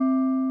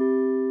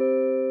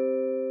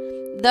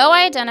Though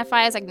I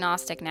identify as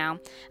agnostic now,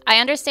 I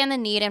understand the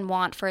need and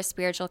want for a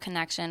spiritual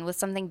connection with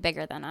something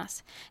bigger than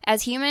us.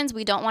 As humans,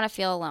 we don't want to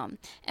feel alone,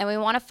 and we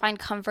want to find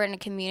comfort in a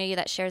community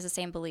that shares the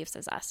same beliefs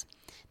as us.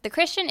 The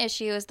Christian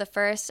issue is the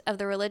first of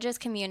the religious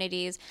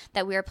communities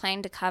that we are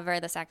planning to cover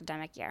this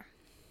academic year.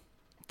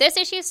 This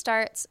issue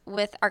starts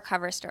with our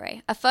cover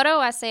story, a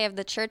photo essay of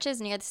the churches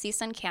near the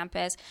CSUN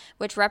campus,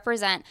 which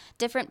represent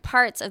different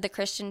parts of the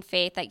Christian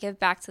faith that give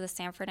back to the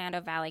San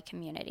Fernando Valley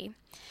community.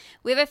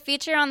 We have a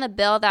feature on the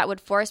bill that would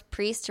force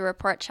priests to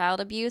report child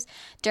abuse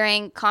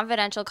during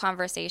confidential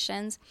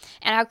conversations,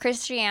 and how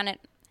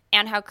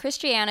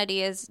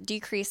Christianity is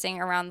decreasing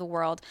around the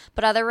world,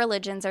 but other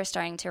religions are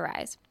starting to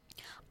rise.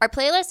 Our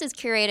playlist is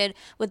curated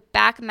with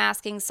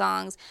backmasking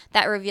songs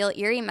that reveal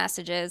eerie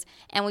messages,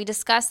 and we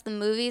discuss the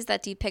movies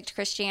that depict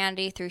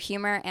Christianity through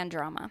humor and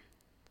drama.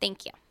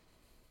 Thank you.